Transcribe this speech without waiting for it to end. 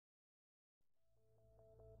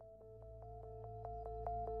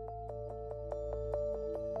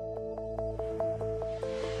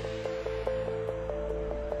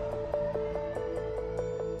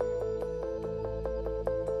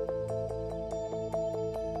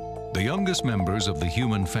The youngest members of the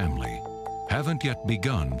human family haven't yet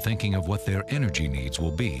begun thinking of what their energy needs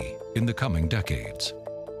will be in the coming decades.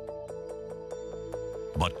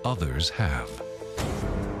 But others have.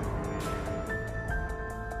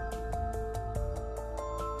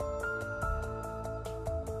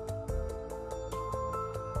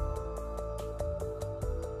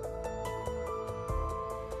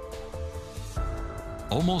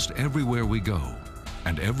 Almost everywhere we go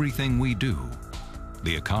and everything we do,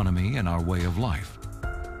 the economy and our way of life,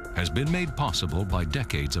 has been made possible by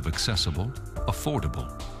decades of accessible, affordable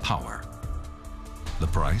power. The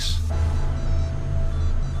price?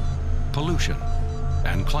 Pollution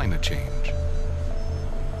and climate change.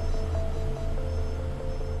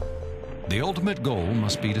 The ultimate goal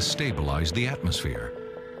must be to stabilize the atmosphere.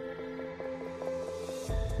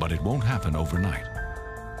 But it won't happen overnight.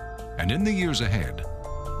 And in the years ahead,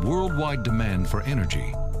 worldwide demand for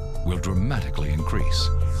energy will dramatically increase.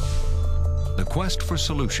 The quest for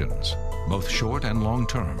solutions, both short and long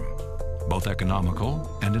term, both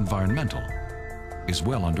economical and environmental, is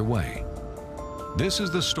well underway. This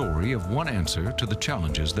is the story of one answer to the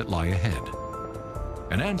challenges that lie ahead.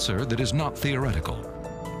 An answer that is not theoretical,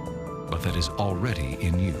 but that is already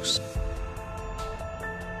in use.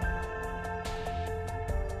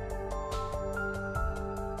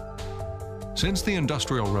 Since the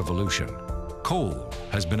Industrial Revolution, coal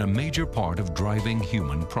has been a major part of driving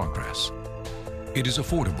human progress. It is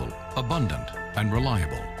affordable, abundant, and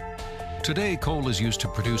reliable. Today, coal is used to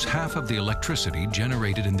produce half of the electricity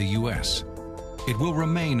generated in the U.S. It will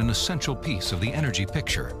remain an essential piece of the energy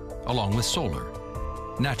picture, along with solar,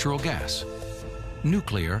 natural gas,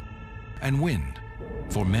 nuclear, and wind,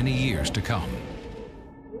 for many years to come.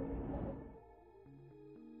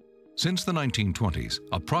 Since the 1920s,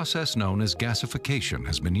 a process known as gasification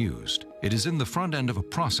has been used. It is in the front end of a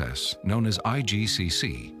process known as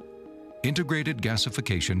IGCC, Integrated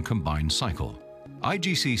Gasification Combined Cycle.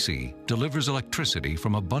 IGCC delivers electricity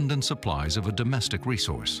from abundant supplies of a domestic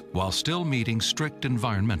resource while still meeting strict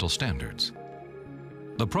environmental standards.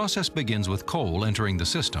 The process begins with coal entering the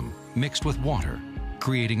system mixed with water,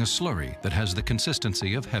 creating a slurry that has the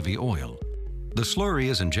consistency of heavy oil. The slurry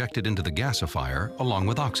is injected into the gasifier along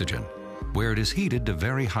with oxygen, where it is heated to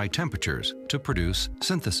very high temperatures to produce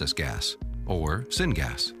synthesis gas, or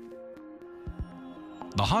syngas.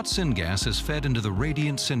 The hot syngas is fed into the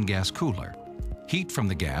radiant syngas cooler. Heat from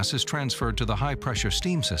the gas is transferred to the high-pressure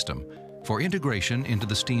steam system for integration into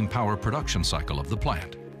the steam power production cycle of the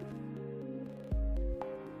plant.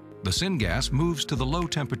 The syngas moves to the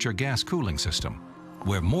low-temperature gas cooling system,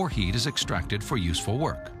 where more heat is extracted for useful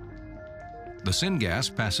work. The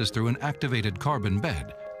syngas passes through an activated carbon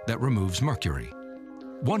bed that removes mercury.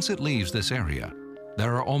 Once it leaves this area,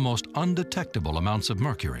 there are almost undetectable amounts of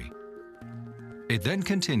mercury. It then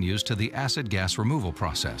continues to the acid gas removal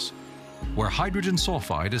process, where hydrogen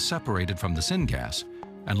sulfide is separated from the syngas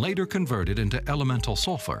and later converted into elemental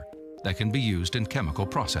sulfur that can be used in chemical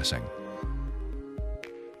processing.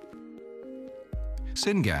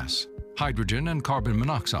 Syngas, hydrogen and carbon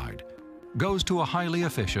monoxide, goes to a highly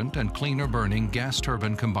efficient and cleaner burning gas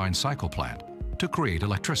turbine combined cycle plant to create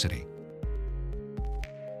electricity.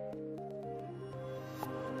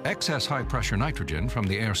 Excess high-pressure nitrogen from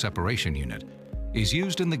the air separation unit is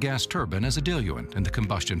used in the gas turbine as a diluent in the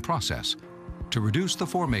combustion process to reduce the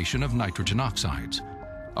formation of nitrogen oxides,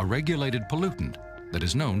 a regulated pollutant that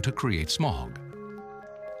is known to create smog.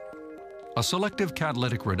 A selective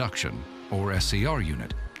catalytic reduction, or SCR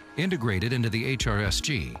unit, integrated into the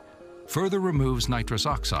HRSG, further removes nitrous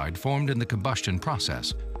oxide formed in the combustion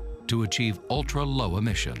process to achieve ultra-low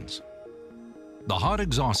emissions. The hot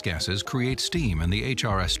exhaust gases create steam in the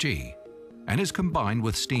HRSG and is combined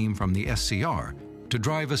with steam from the SCR to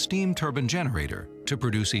drive a steam turbine generator to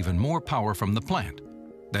produce even more power from the plant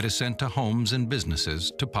that is sent to homes and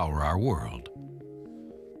businesses to power our world.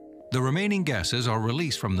 The remaining gases are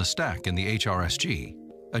released from the stack in the HRSG,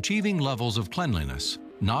 achieving levels of cleanliness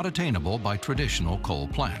not attainable by traditional coal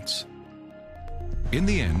plants. In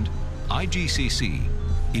the end, IGCC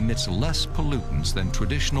emits less pollutants than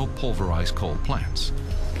traditional pulverized coal plants.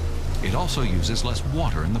 It also uses less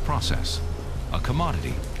water in the process, a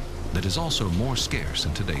commodity that is also more scarce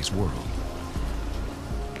in today's world.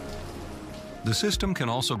 The system can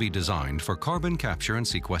also be designed for carbon capture and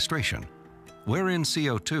sequestration, wherein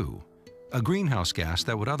CO2, a greenhouse gas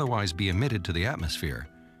that would otherwise be emitted to the atmosphere,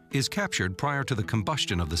 is captured prior to the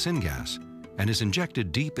combustion of the syngas and is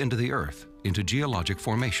injected deep into the earth into geologic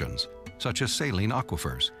formations, such as saline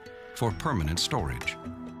aquifers, for permanent storage.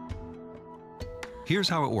 Here's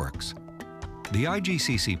how it works. The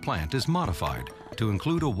IGCC plant is modified to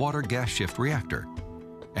include a water gas shift reactor,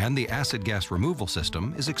 and the acid gas removal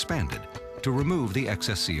system is expanded to remove the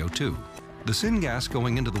excess CO2. The syngas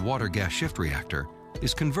going into the water gas shift reactor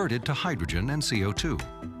is converted to hydrogen and CO2.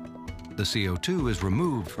 The CO2 is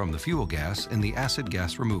removed from the fuel gas in the acid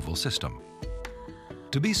gas removal system.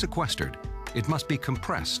 To be sequestered, it must be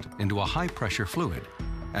compressed into a high-pressure fluid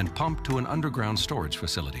and pumped to an underground storage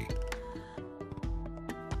facility.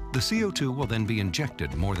 The CO2 will then be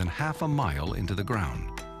injected more than half a mile into the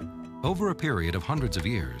ground. Over a period of hundreds of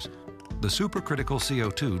years, the supercritical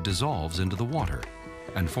CO2 dissolves into the water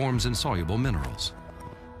and forms insoluble minerals.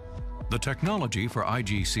 The technology for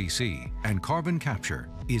IGCC and carbon capture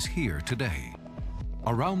is here today.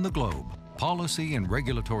 Around the globe, policy and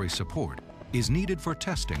regulatory support is needed for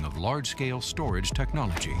testing of large-scale storage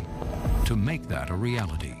technology to make that a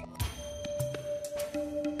reality.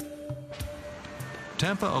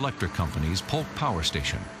 Tampa Electric Company's Polk Power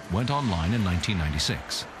Station went online in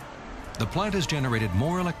 1996. The plant has generated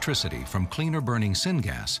more electricity from cleaner burning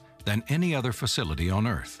syngas than any other facility on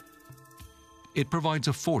Earth. It provides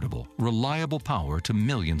affordable, reliable power to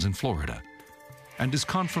millions in Florida and is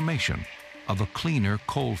confirmation of a cleaner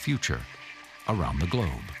coal future around the globe.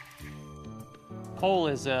 Coal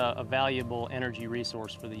is a valuable energy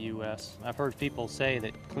resource for the U.S. I've heard people say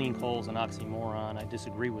that clean coal is an oxymoron. I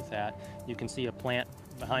disagree with that. You can see a plant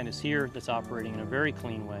behind us here that's operating in a very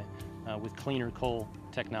clean way with cleaner coal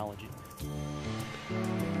technology.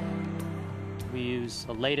 We use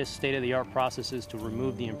the latest state-of-the-art processes to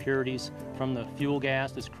remove the impurities from the fuel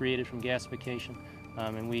gas that's created from gasification,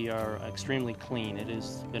 and we are extremely clean. It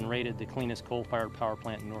has been rated the cleanest coal-fired power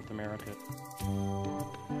plant in North America.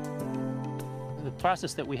 The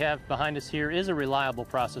process that we have behind us here is a reliable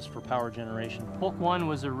process for power generation. Polk 1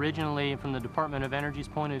 was originally, from the Department of Energy's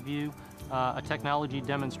point of view, a technology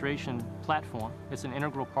demonstration platform. It's an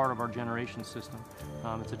integral part of our generation system.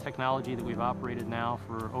 It's a technology that we've operated now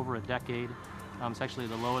for over a decade. It's actually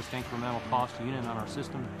the lowest incremental cost unit on our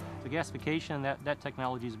system. The gasification, that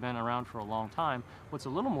technology has been around for a long time. What's a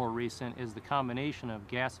little more recent is the combination of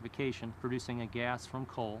gasification, producing a gas from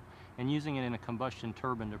coal, and using it in a combustion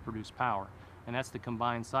turbine to produce power. And that's the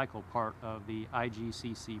combined cycle part of the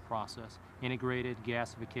IGCC process, integrated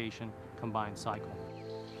gasification combined cycle.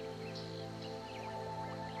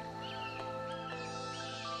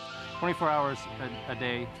 24 hours a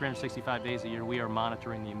day, 365 days a year, we are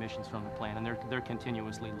monitoring the emissions from the plant, and they're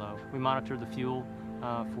continuously low. We monitor the fuel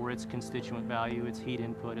for its constituent value, its heat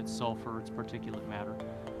input, its sulfur, its particulate matter.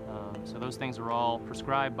 So those things are all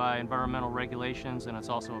prescribed by environmental regulations, and it's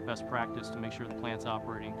also a best practice to make sure the plant's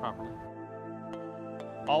operating properly.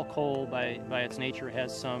 All coal, by its nature,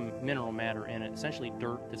 has some mineral matter in it, essentially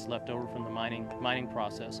dirt that's left over from the mining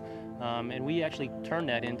process. And we actually turn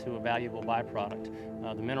that into a valuable byproduct.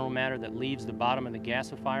 The mineral matter that leaves the bottom of the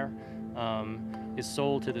gasifier is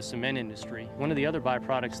sold to the cement industry. One of the other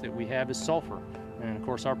byproducts that we have is sulfur. And of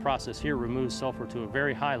course, our process here removes sulfur to a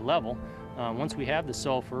very high level. Once we have the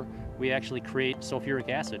sulfur, we actually create sulfuric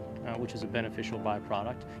acid, which is a beneficial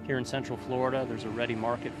byproduct. Here in Central Florida, there's a ready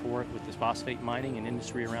market for it with this phosphate mining and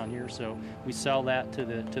industry around here. So we sell that to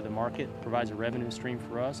the market, provides a revenue stream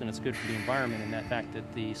for us, and it's good for the environment in that fact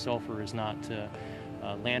that the sulfur is not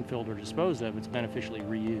landfilled or disposed of, it's beneficially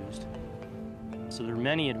reused. So there are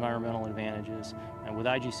many environmental advantages, and with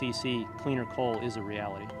IGCC, cleaner coal is a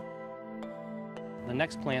reality. The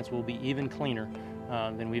next plants will be even cleaner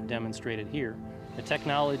than we've demonstrated here. The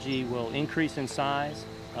technology will increase in size,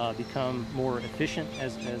 become more efficient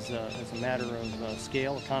as a matter of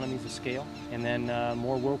scale, economies of scale, and then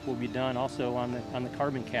more work will be done also on the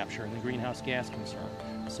carbon capture and the greenhouse gas concern.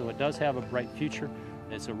 So it does have a bright future.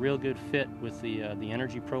 It's a real good fit with the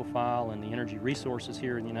energy profile and the energy resources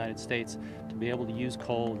here in the United States to be able to use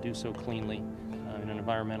coal and do so cleanly in an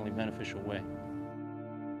environmentally beneficial way.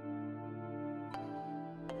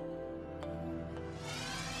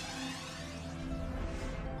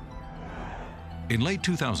 In late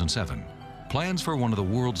 2007, plans for one of the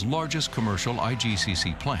world's largest commercial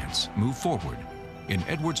IGCC plants moved forward in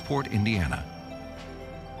Edwardsport, Indiana.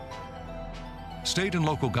 State and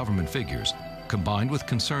local government figures combined with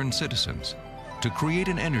concerned citizens to create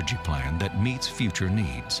an energy plan that meets future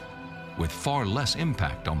needs with far less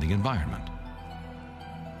impact on the environment.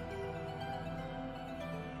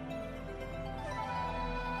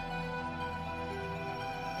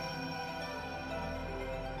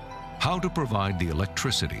 How to provide the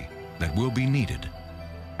electricity that will be needed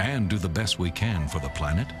and do the best we can for the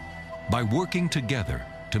planet by working together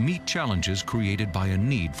to meet challenges created by a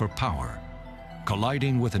need for power,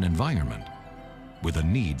 colliding with an environment with a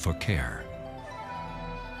need for care.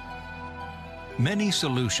 Many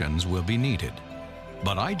solutions will be needed,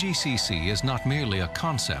 But IGCC is not merely a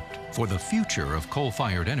concept for the future of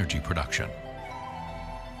coal-fired energy production.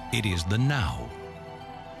 It is the now,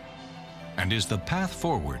 and is the path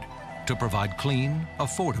forward to provide clean,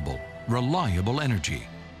 affordable, reliable energy,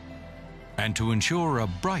 and to ensure a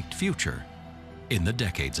bright future in the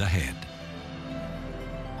decades ahead.